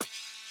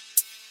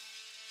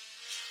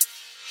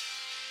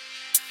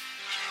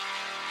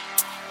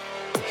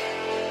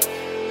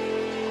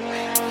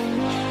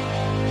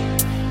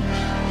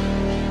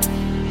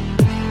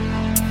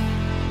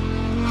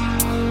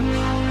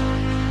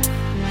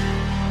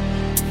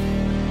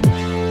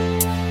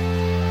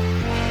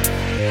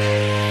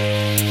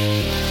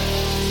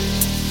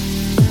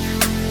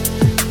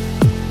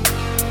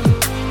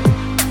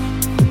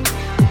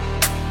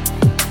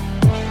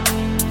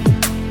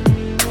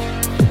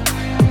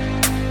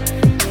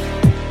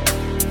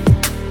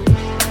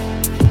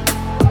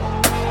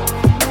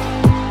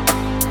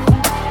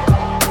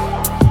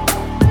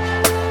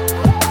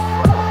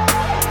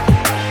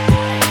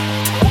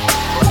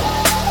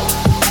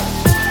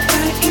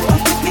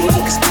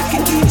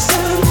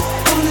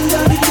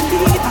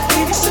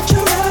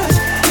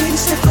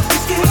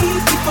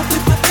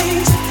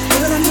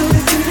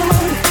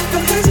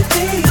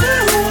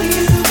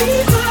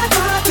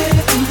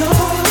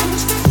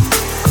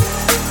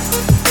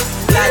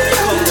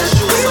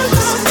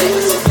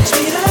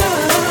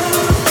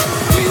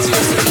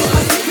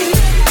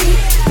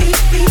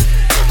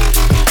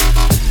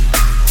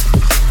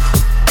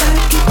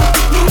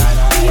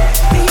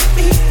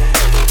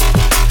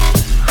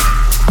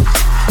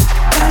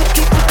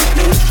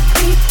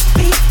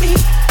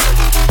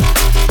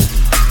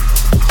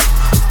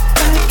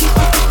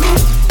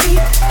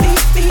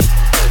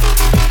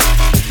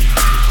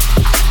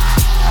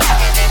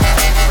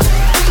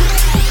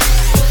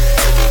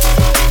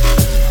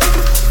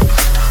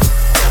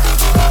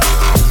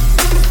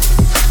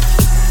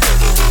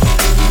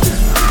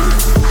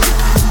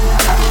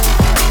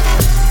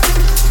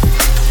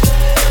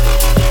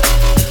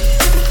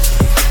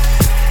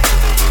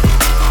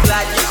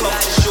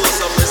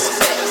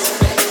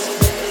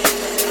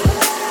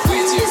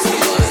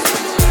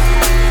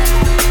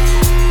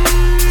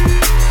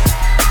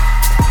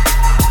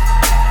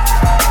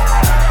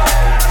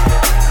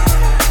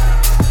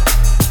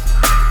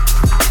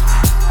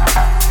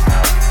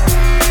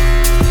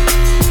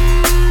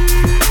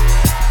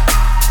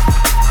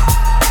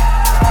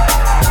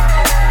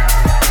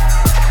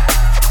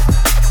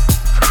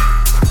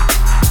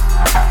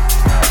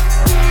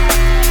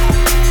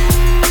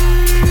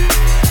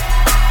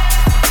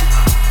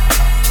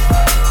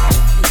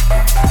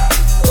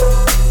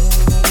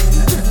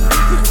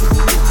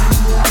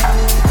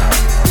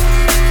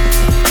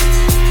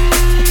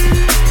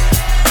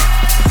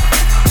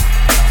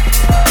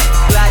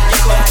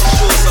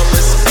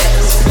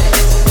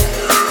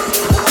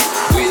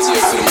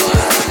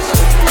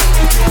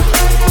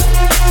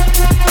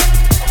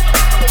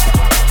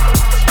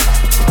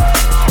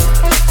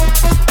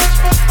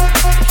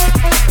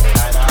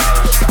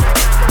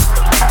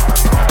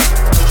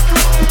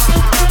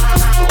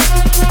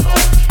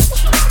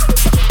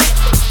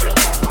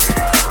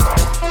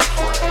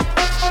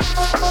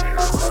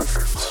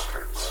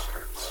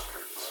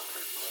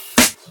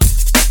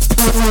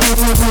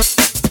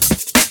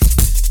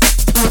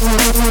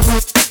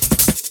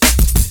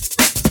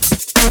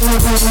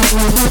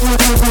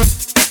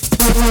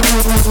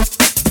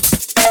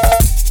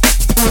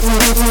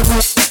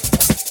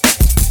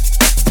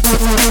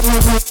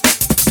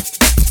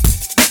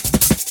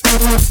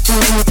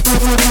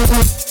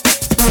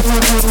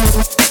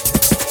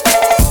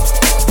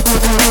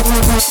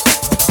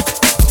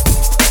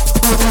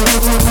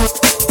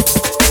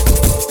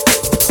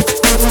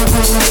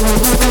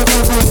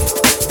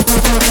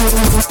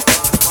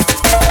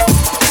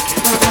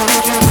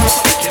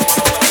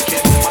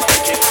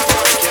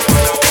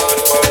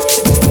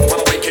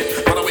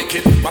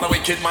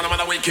wicked, man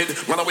a wicked,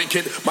 man a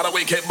wicked, man a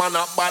wicked, man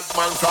a bad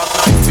man from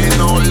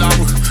 19 how long,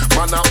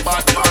 man a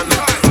bad man.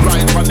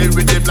 Ride on the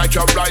rhythm like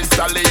your rice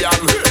stallion.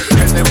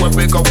 Anywhere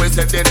we go, we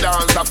say the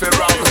dance a fi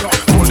wrong.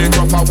 Pull it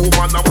up a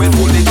woman and we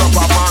pull it up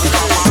a man.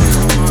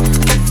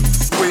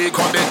 We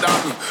cut it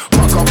down,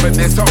 back up in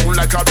the sound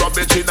like a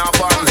rubbish in a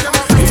van.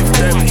 If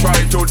them try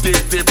to dig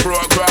the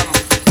program,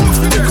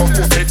 they come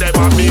to say them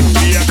a big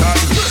bacon.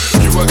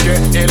 You will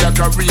get ill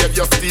like a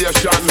radio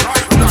station.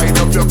 Line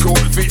up your crew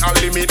for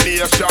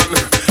elimination.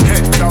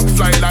 Head top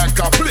fly like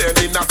a plane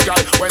in the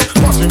sky. When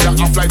passenger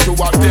a fly to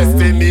a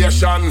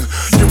destination.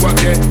 You will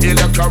get ill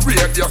like a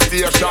radio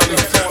station.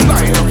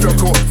 Line up your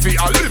crew for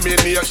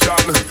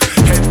elimination.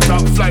 Head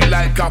top fly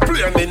like a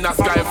plane in the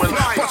sky. When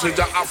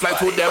passenger a fly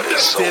to their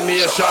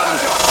destination.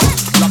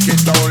 Lock it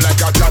down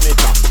like a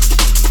janitor.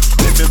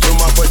 Listen to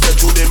my voice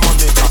to the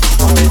monitor.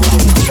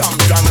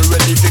 Champion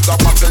ready to go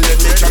battle in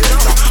the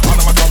challenger. All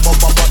of my top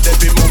up but they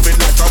be moving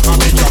like a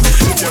amateur.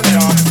 If you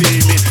can't see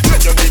me,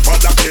 then you need for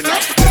the killer.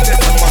 Then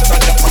there's a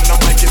master jump on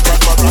the mic, it's like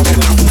a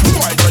rabbiner.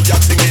 Why are you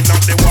singing out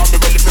the war? Me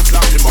ready to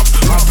slap him up.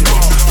 Slap him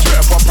up.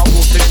 Strap up a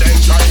booty, then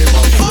try him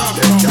up.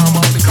 Them can't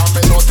want to come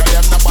and out, tell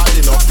them not bad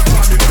enough.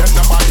 Them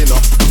not bad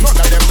enough. None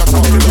of them not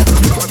talking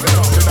enough. Because they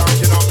don't sit down,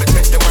 you know, they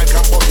take the mic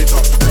and put it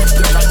up. They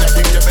try to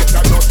think they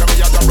better know some of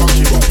you are rock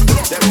you up.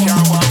 Them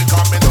can't want to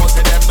come and out,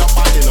 tell them not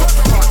bad enough.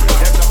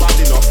 Them not bad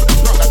enough.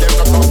 None of them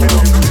not talking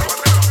enough.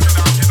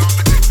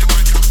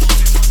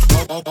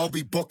 I'll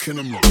be bucking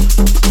them up.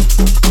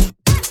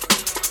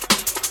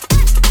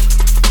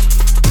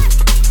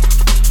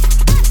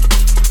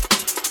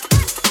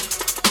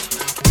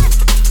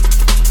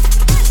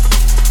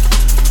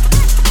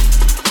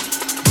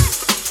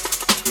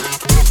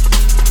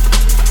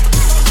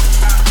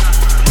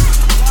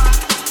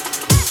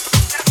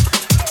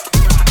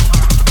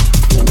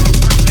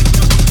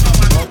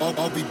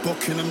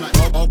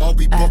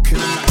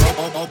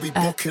 I'll be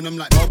booking them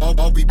like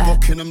I'll be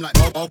booking them like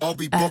I'll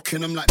be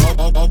booking them like I'll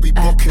be booking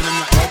them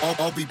like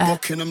I'll be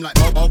booking them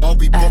like I'll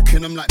be booking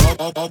them like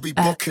I'll be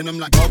booking them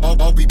like I'll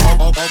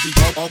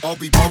be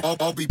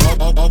booking them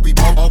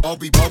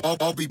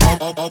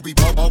like I'll be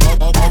booking them like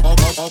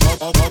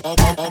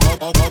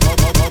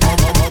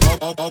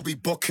I'll be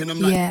booking them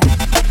like yeah.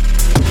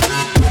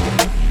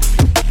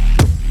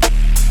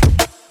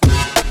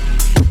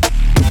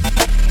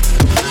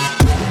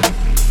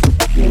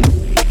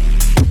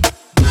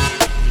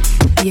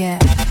 Yeah.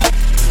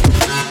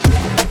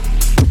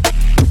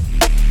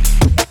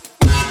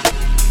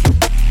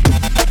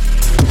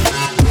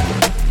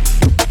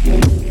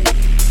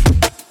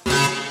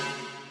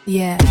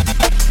 Yeah.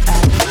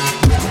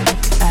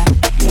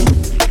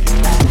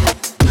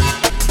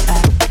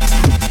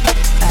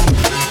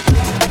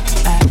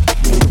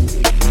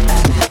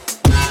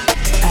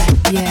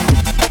 Yeah.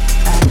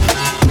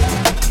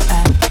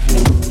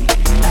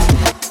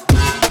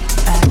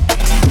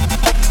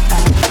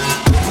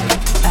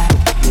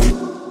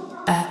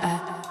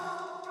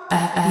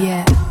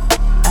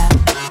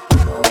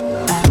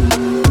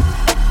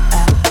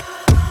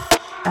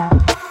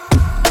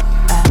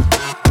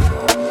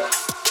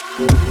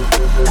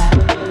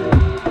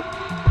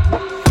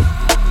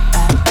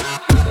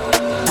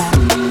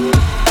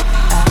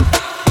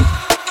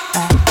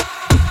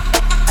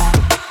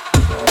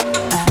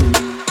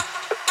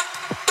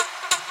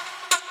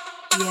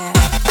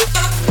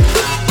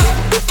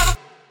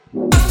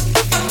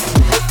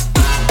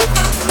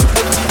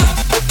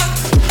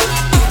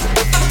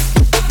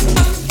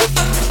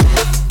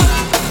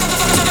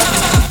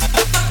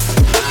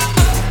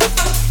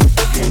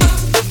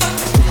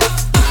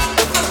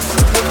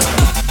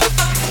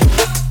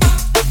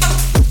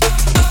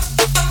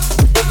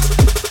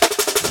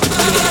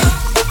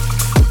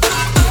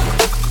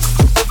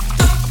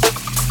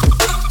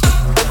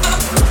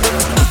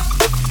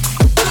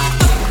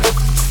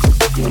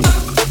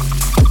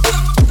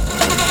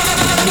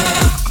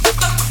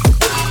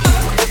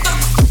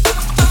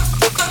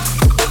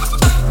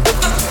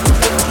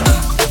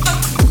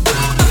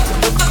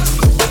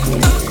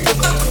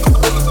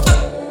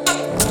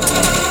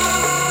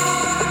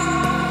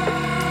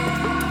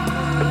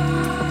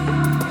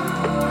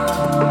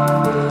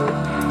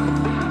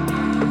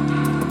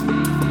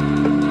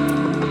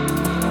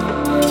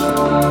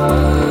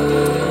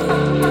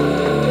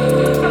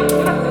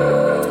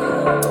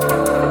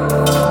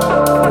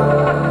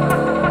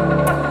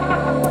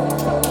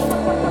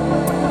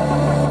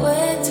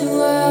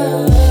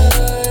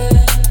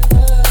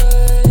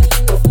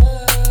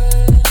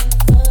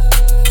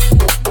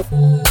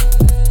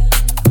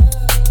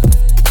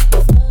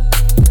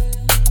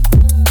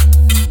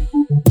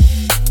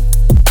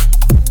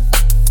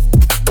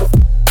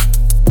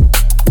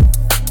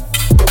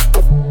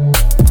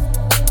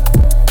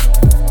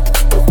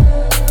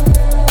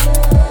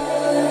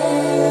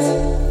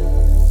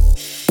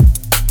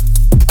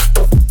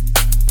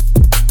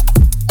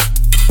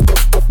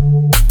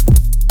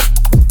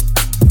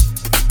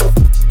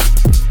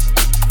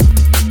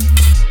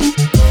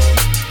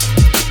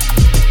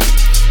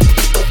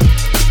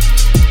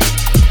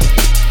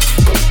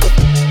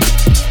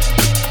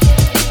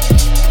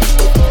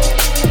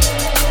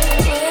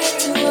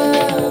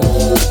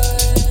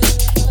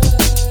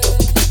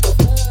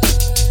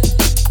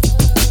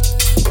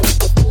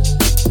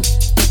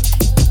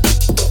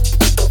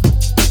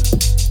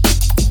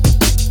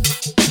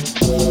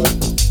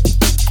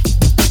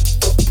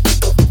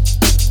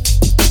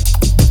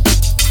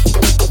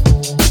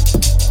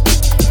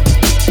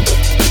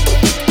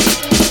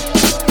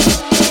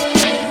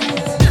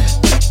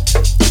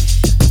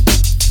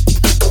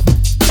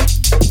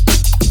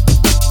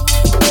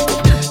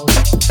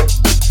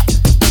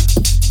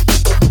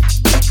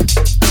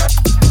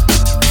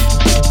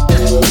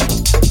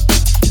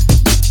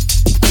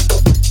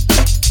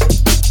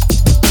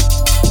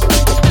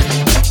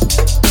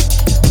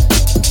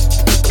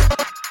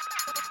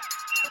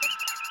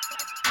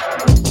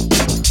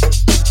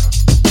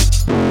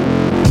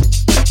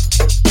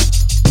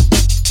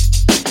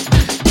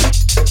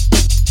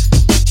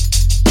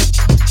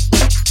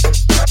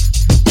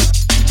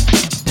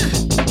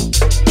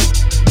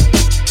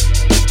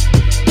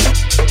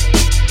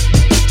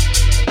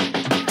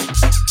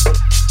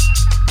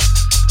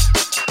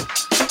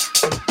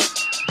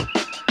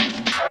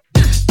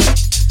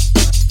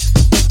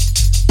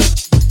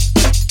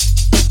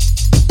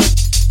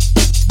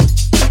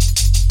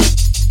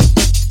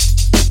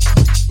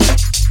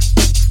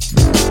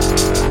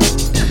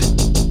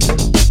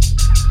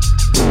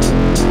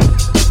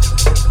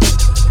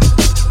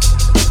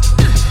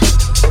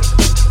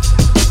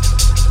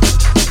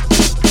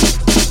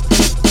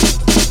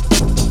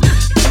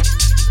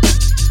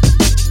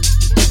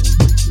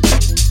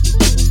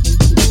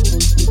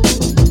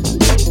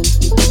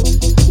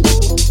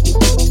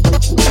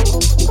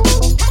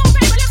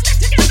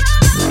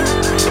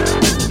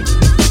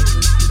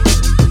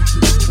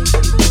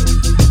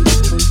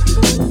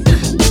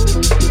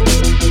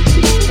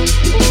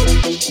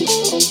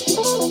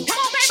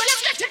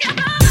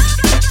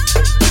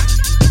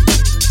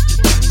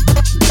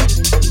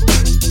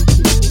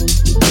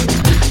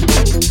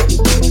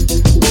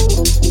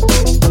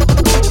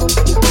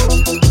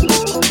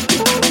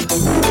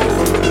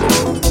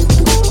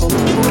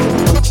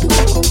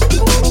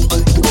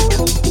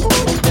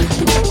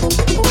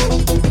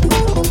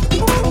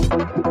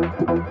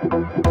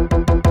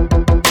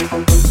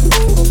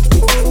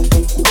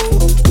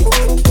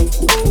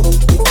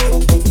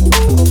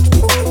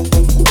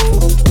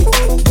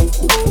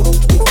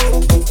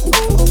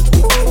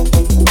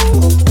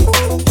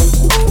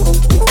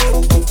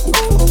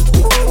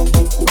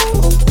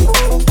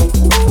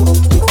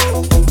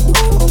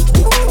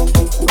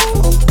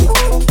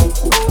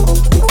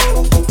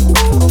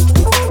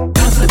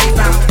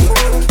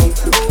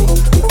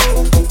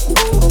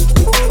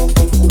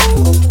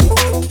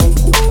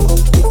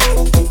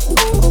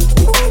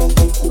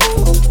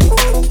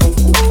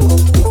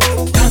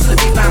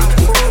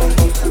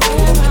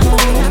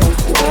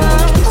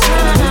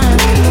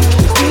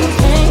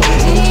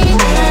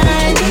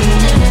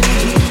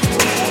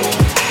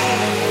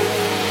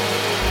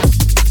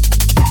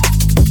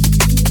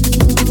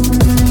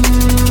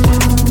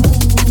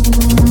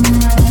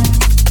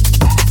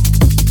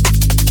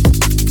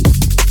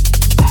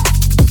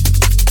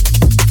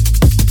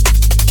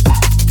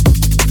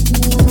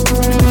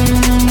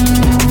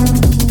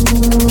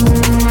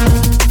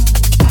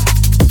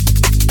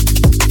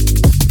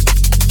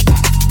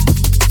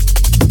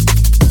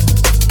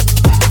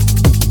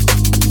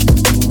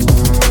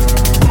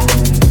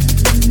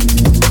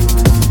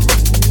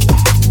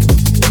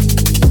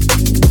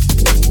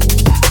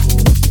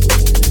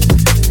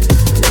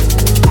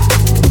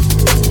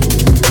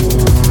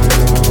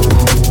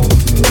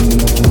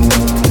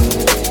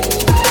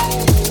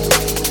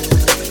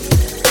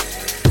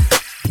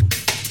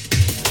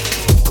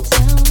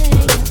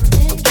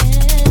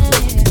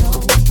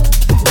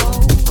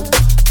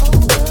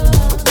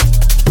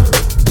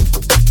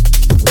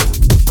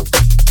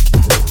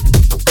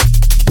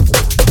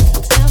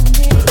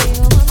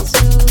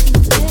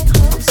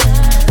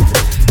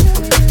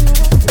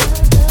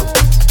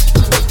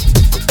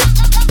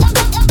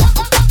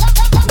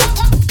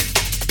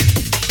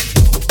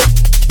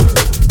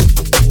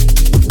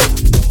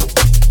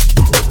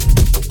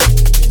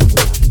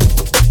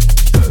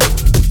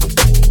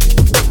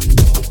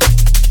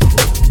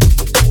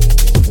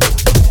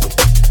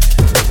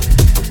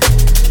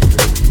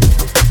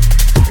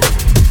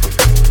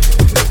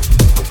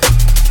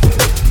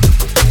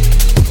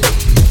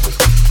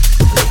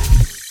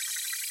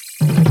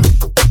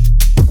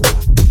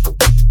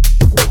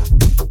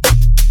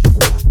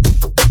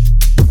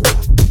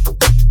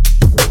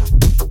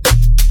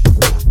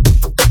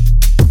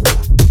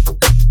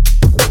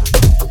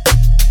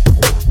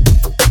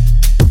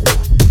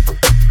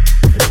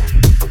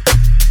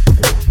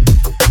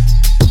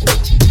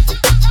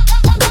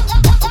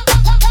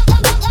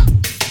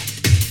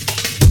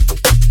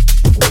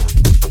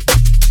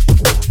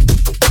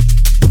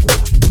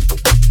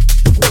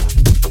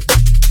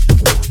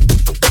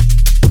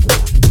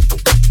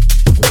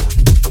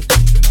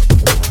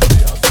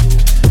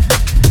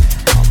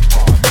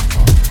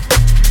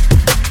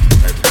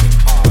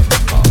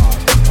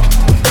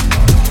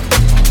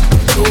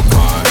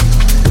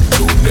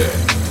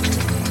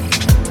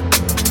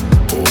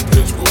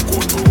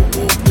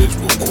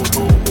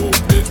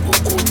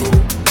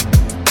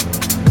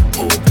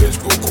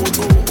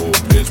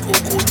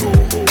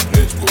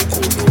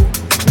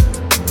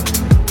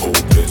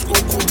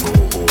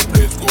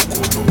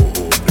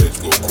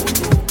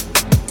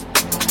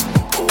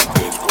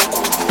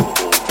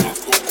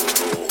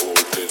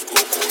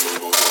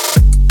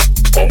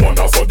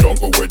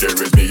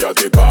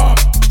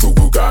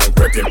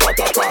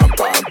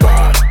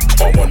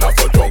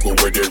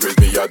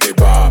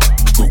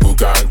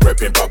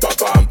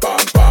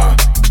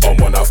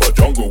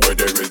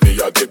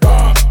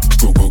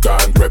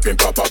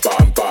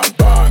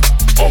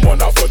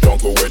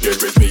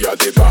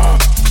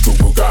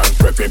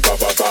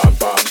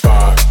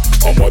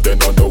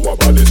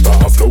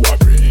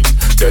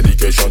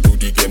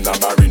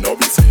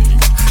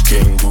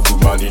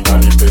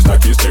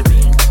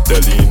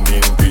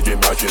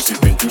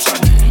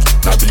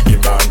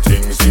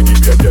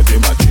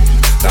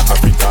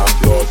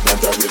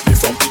 ganja with me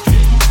from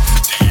begin.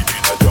 Deep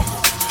in the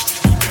jungle,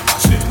 you get my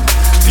sin.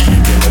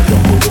 Deep in the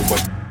jungle, with my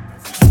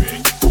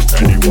swing.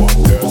 Anyone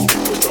else, we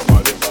put your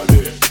body,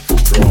 body.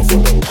 Draw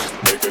for the,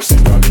 make it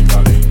sing a ling a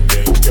ling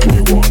ling.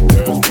 Anyone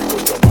else, we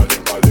put your body,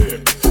 body.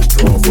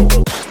 Draw for the,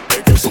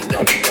 make it sing a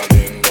ling a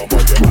ling. Come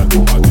on, get my do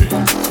my thing.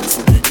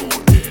 Fully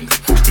good in.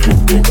 Big,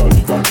 big a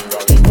ling a ling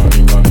a ling a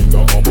ling a ling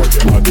a. Come on,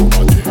 get my do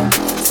my thing.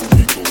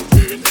 Fully good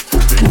in.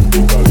 Big,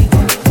 big a ling a ling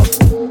a.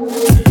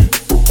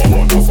 I'm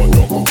on off a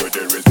jungle where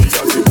there is the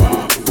Yaziba.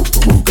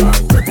 Who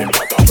gang prepping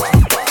bam bam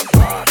bam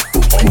bam.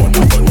 I'm on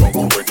off a jungle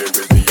where there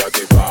is the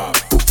Yaziba.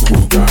 Who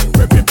gang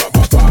prepping bam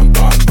bam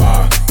bam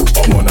bam.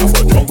 I'm on off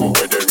a jungle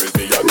where there is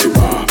the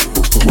Yaziba.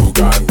 Who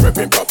gang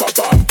prepping bam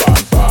bam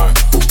bam bam.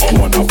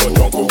 I'm on off a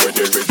jungle where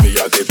there is the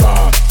Yaziba.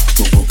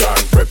 Who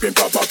gang prepping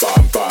bam bam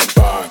bam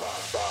bam.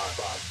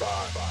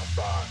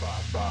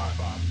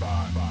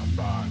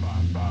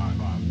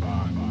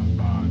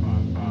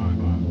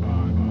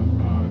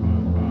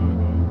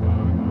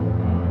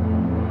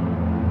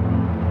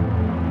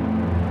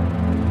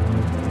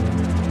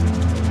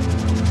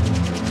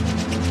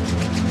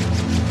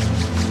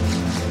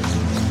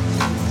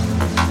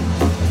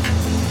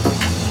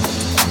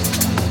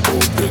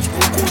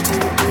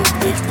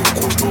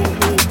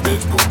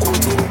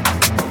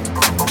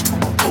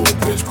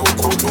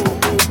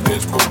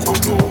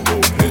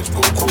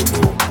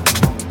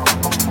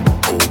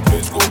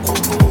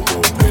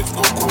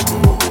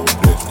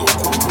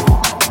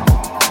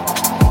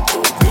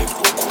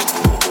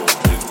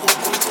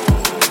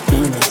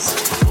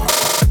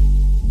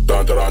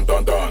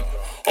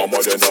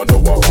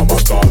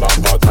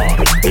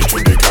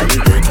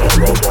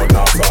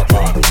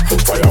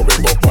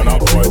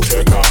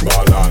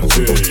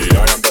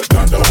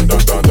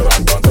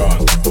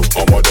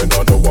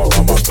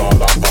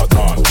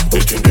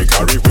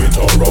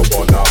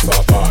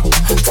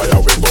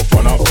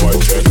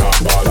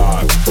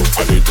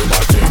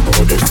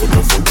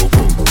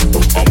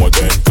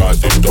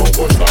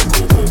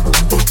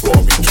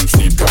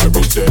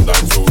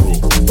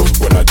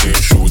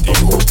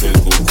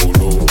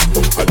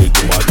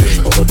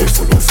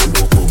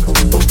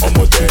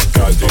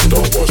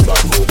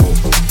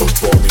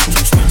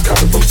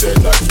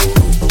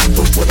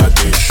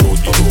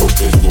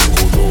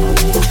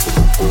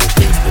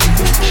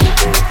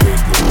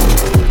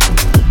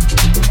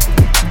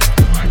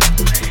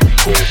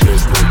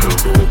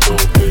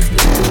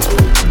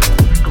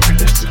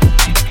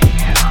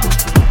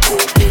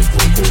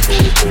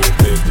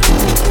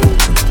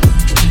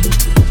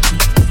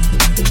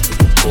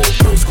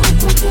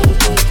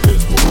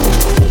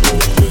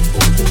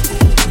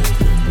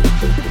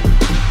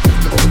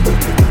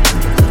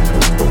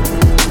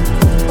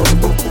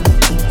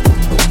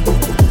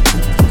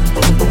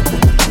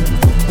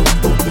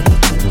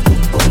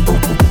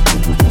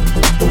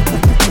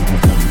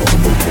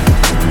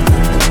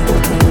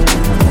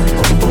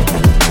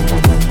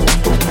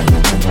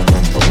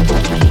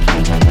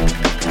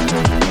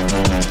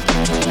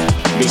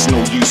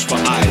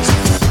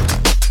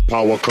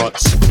 Power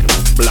cuts,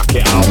 black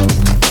it out.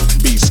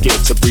 Be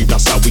scared to breathe,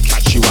 that's how we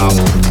catch you out.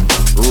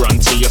 Run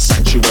to your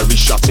sanctuary,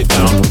 shut it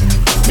down.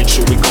 Make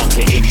sure we can't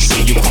get in, so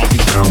you can't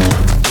be down.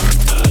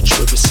 Urge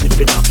with a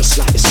sniffing out the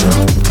slightest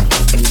sound.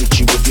 Enrich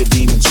you with your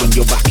demons when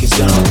your back is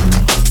down.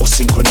 Or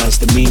synchronize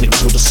the meaning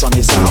till the sun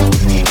is out.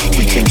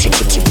 We came to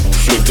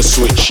flip the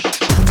switch.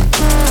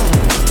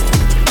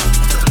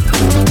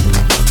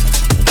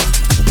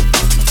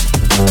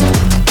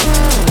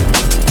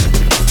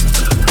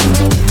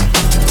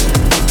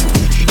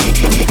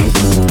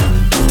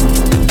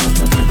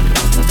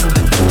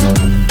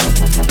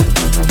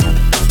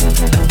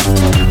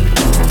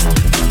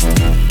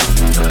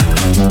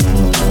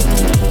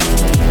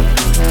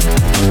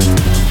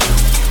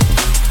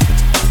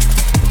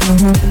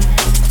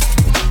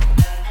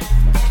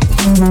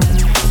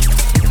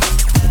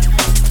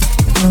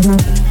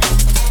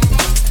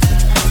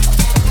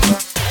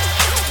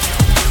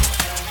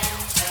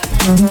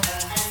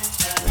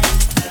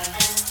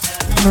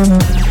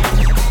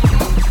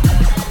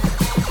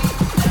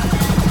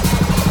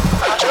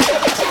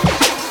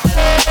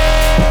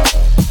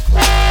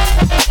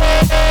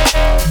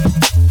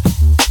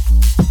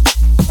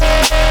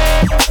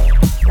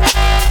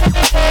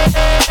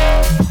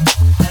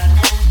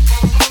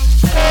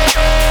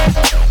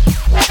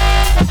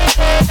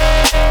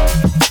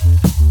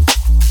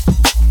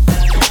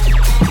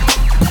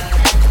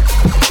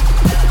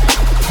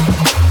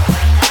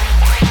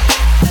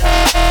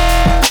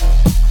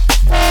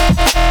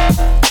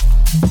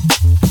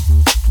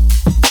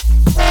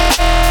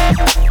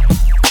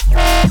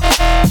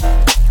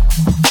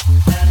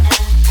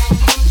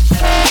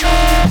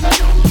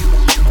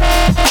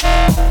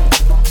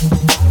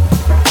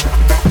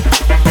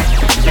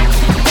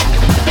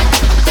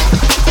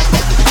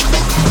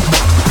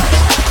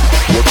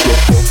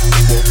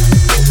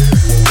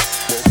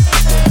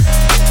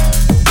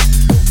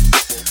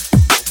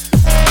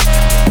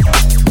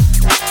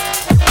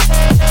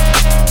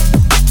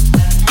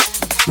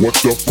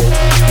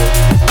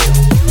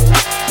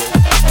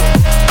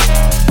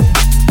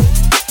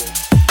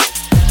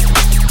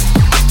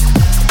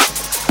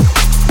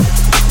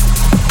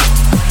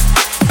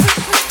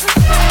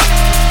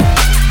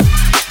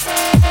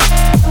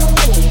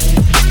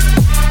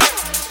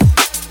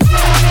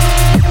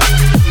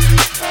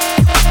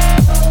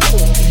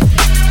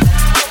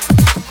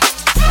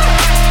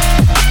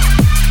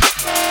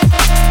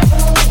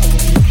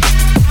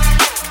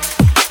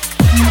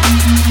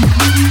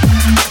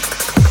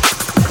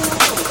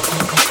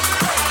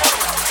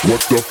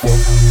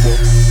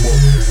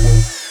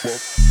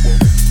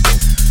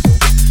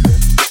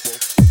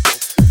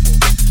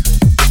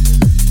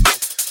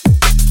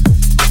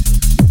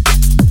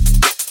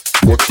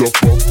 What the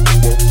fuck?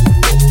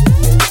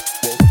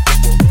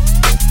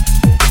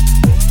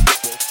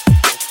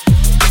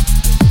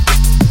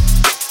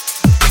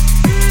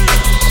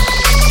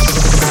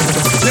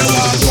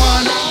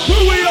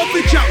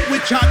 We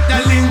chat the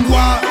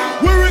lingua.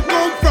 Where it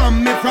come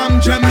from? Me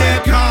from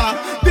Jamaica.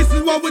 This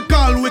is what we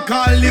call the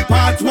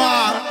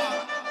patois.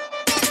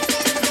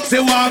 Say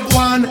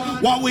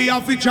wagwan, what we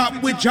have to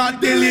chat, we chat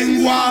the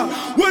lingua.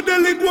 Where the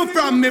lingua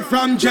from? Me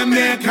from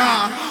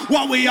Jamaica.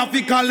 What we have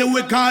to call it,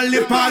 we call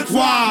the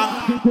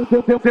patois.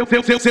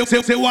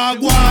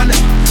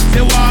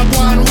 Say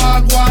wagwan,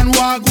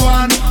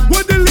 wagwan.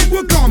 Where the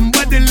lingua come?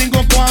 Where the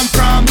lingua